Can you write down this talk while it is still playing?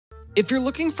If you're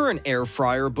looking for an air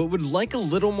fryer but would like a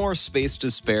little more space to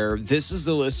spare, this is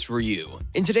the list for you.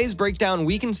 In today's breakdown,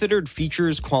 we considered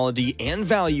features, quality, and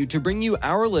value to bring you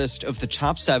our list of the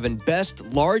top 7 best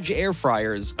large air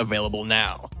fryers available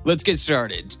now. Let's get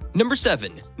started. Number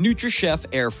 7. NutriChef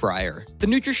Air Fryer. The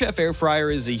NutriChef Air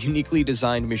Fryer is a uniquely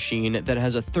designed machine that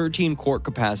has a 13-quart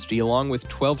capacity along with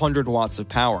 1200 watts of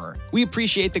power. We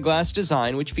appreciate the glass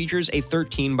design, which features a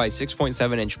 13 by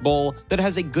 6.7-inch bowl that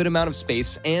has a good amount of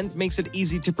space and makes it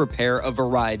easy to prepare a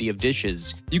variety of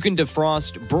dishes. You can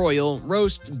defrost, broil,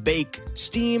 roast, bake,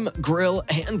 steam, grill,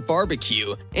 and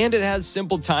barbecue, and it has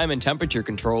simple time and temperature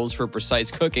controls for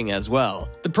precise cooking as well.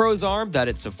 The pros are that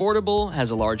it's affordable,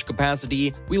 has a large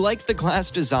capacity, we like the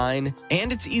glass design,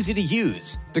 and it's easy to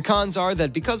use. The cons are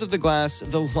that because of the glass,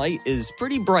 the light is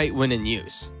pretty bright when in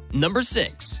use. Number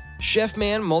 6.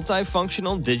 CHEFMAN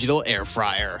Multifunctional Digital Air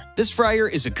Fryer. This fryer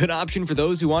is a good option for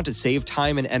those who want to save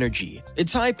time and energy.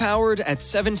 It's high-powered at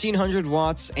 1700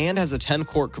 watts and has a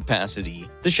 10-quart capacity.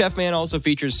 The CHEFMAN also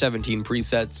features 17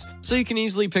 presets, so you can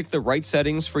easily pick the right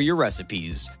settings for your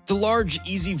recipes. The large,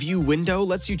 easy view window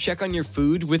lets you check on your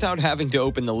food without having to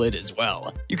open the lid as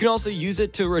well. You can also use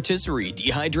it to rotisserie,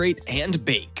 dehydrate, and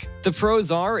bake. The pros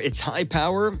are it's high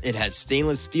power, it has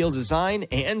stainless steel design,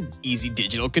 and easy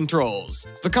digital controls.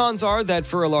 The cons are that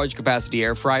for a large capacity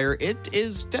air fryer, it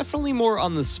is definitely more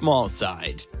on the small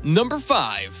side. Number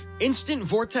 5. Instant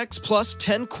Vortex Plus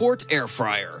 10-quart Air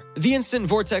Fryer. The Instant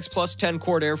Vortex Plus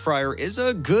 10-quart Air Fryer is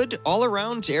a good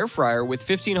all-around air fryer with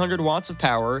 1500 watts of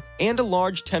power and a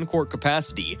large 10-quart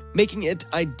capacity, making it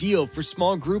ideal for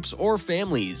small groups or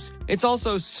families. It's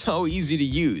also so easy to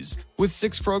use, with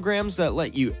 6 programs that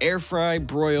let you air fry,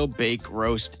 broil, bake,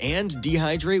 roast, and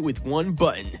dehydrate with one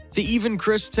button. The Even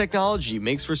Crisp technology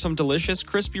makes for some delicious,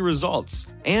 crispy results,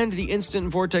 and the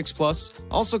Instant Vortex Plus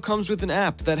also comes with an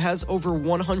app that has over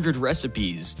 100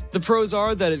 recipes. The pros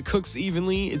are that it cooks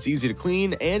evenly, it's easy to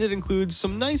clean, and it includes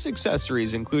some nice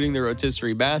accessories, including the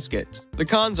rotisserie basket. The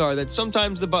cons are that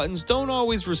sometimes the buttons don't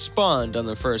always respond on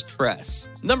the first press.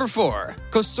 Number 4.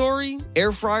 COSORI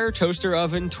Air Fryer Toaster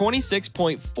Oven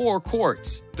 26.4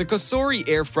 quarts. The COSORI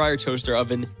Air Fryer Toaster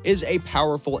Oven is a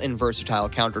powerful and versatile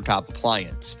countertop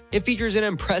appliance. It features an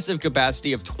impressive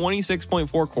capacity of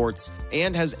 26.4 quarts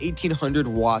and has 1800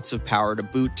 watts of power to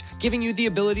boot, giving you the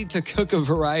ability to cook a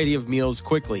variety of meals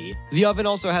quickly. The oven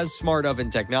also has smart oven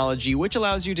technology, which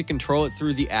allows you to control it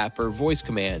through the app or voice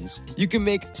commands. You can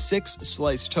make 6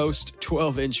 sliced toast,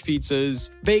 12-inch pizzas,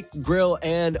 bake, grill,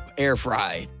 and air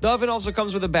fry. The oven also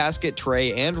comes with a basket,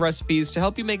 tray, and recipes to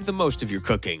help you make the most of your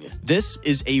cooking. This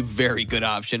is a very good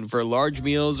option for large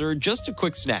meals or just a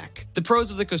quick snack. The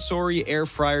pros of the COSORI Air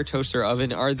Fryer Toaster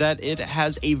Oven are that it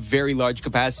has a very large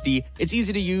capacity, it's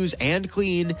easy to use and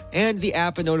clean, and the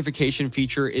app and notification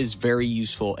feature is very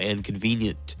useful and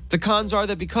convenient. The cons are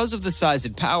that because of the size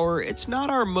and power, it's not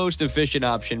our most efficient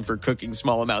option for cooking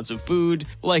small amounts of food,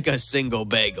 like a single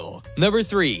bagel. Number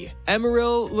 3.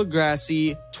 Emeril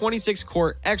Lagasse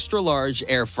 26-quart Extra Large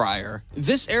Air Fryer.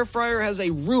 This air fryer has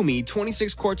a roomy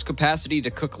 26 quarts capacity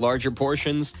to cook larger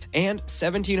portions and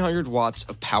 1700 watts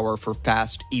of power for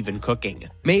fast, even cooking.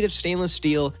 Made of stainless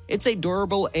steel, it's a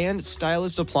durable and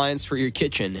stylish appliance for your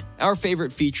kitchen. Our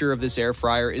favorite feature of this air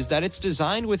fryer is that it's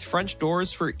designed with French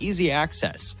doors for easy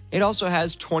access. It also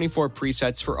has 24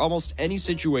 presets for almost any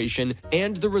situation,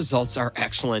 and the results are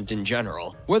excellent in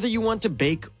general. Whether you want to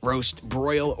bake, roast,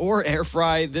 broil, or air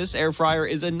fry, this air fryer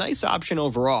is a nice option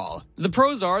overall. The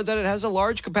pros are that it has a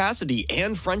large capacity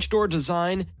and French door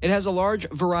design, it has a large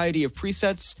variety of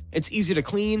presets, it's easy to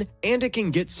clean, and it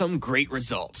can get some great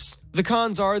results. The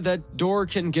cons are that door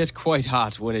can get quite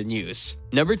hot when in use.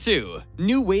 Number 2.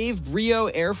 Nuwave Brio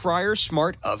Air Fryer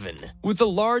Smart Oven. With a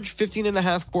large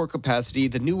 15.5-quart capacity,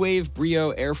 the Nuwave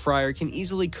Brio Air Fryer can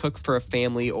easily cook for a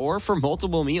family or for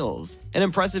multiple meals. An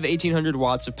impressive 1800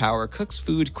 watts of power cooks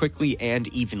food quickly and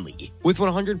evenly. With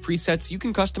 100 presets, you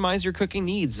can customize your cooking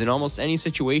needs in almost any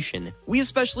situation. We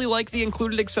especially like the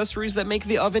included accessories that make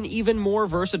the oven even more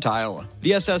versatile.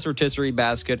 The SS rotisserie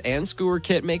basket and skewer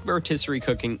kit make rotisserie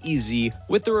cooking easy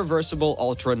with the reversible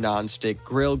ultra non-stick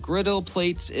griddle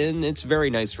plates, and it's very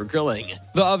nice for grilling.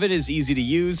 The oven is easy to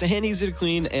use and easy to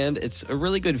clean, and it's a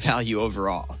really good value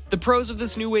overall. The pros of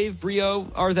this Nuwave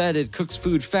Brio are that it cooks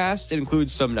food fast, it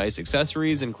includes some nice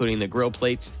accessories including the grill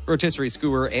plates, rotisserie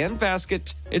skewer, and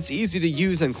basket. It's easy to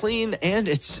use and clean, and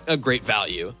it's a great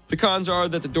value. The cons are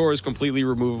that the door is completely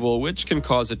removable, which can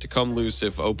cause it to come loose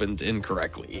if opened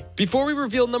incorrectly. Before we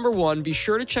reveal number 1, be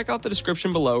sure to check out the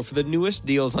description below for the newest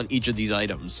deals on each of these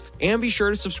items. And be sure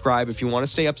to subscribe if you want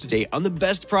to stay up to date on the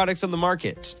best products on the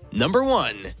market. Number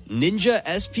 1. Ninja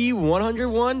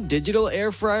SP101 Digital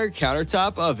Air Fryer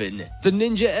Countertop Oven. oven. The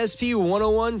Ninja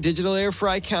SP101 digital air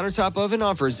fry countertop oven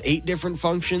offers 8 different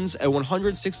functions, a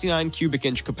 169 cubic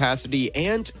inch capacity,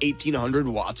 and 1800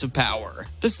 watts of power.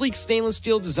 The sleek stainless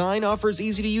steel design offers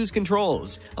easy-to-use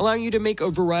controls, allowing you to make a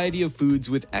variety of foods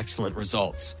with excellent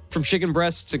results. From chicken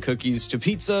breasts to cookies to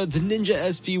pizza, the Ninja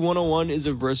SP101 is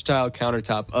a versatile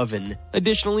countertop oven.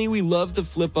 Additionally, we love the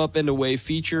flip up and away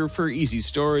feature for easy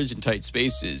storage and tight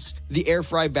spaces. The air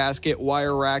fry basket,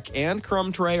 wire rack, and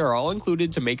crumb tray are all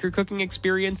included to make your cooking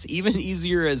experience even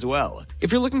easier as well.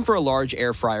 If you're looking for a large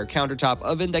air fryer countertop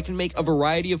oven that can make a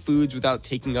variety of foods without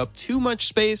taking up too much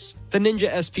space, the Ninja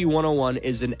SP101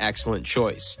 is an excellent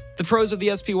choice. The pros of the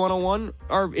SP101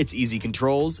 are its easy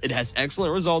controls, it has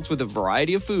excellent results with a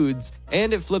variety of foods,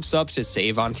 and it flips up to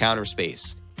save on counter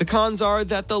space. The cons are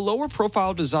that the lower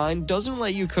profile design doesn't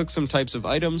let you cook some types of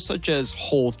items such as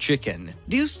whole chicken.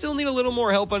 Do you still need a little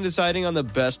more help on deciding on the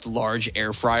best large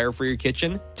air fryer for your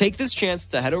kitchen? Take this chance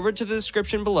to head over to the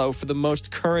description below for the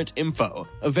most current info,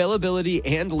 availability,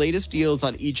 and latest deals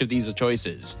on each of these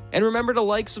choices. And remember to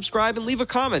like, subscribe, and leave a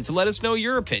comment to let us know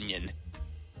your opinion.